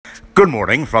Good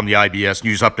morning from the IBS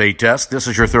News Update Desk. This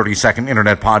is your 30-second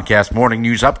Internet Podcast Morning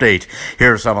News Update.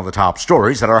 Here are some of the top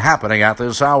stories that are happening at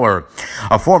this hour.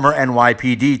 A former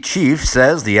NYPD chief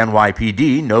says the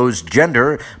NYPD knows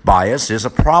gender bias is a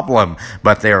problem,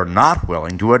 but they are not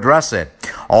willing to address it.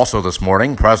 Also this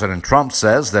morning, President Trump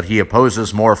says that he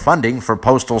opposes more funding for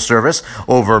Postal Service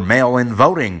over mail-in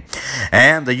voting.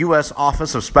 And the U.S.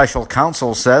 Office of Special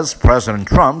Counsel says President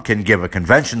Trump can give a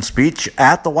convention speech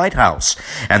at the White House.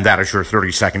 And that is your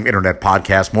 30-second Internet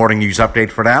Podcast Morning News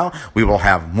Update for now. We will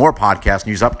have more podcast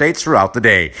news updates throughout the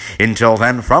day. Until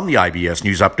then, from the IBS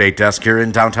News Update Desk here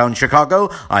in downtown Chicago,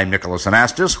 I'm Nicholas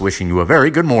Anastas, wishing you a very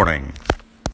good morning.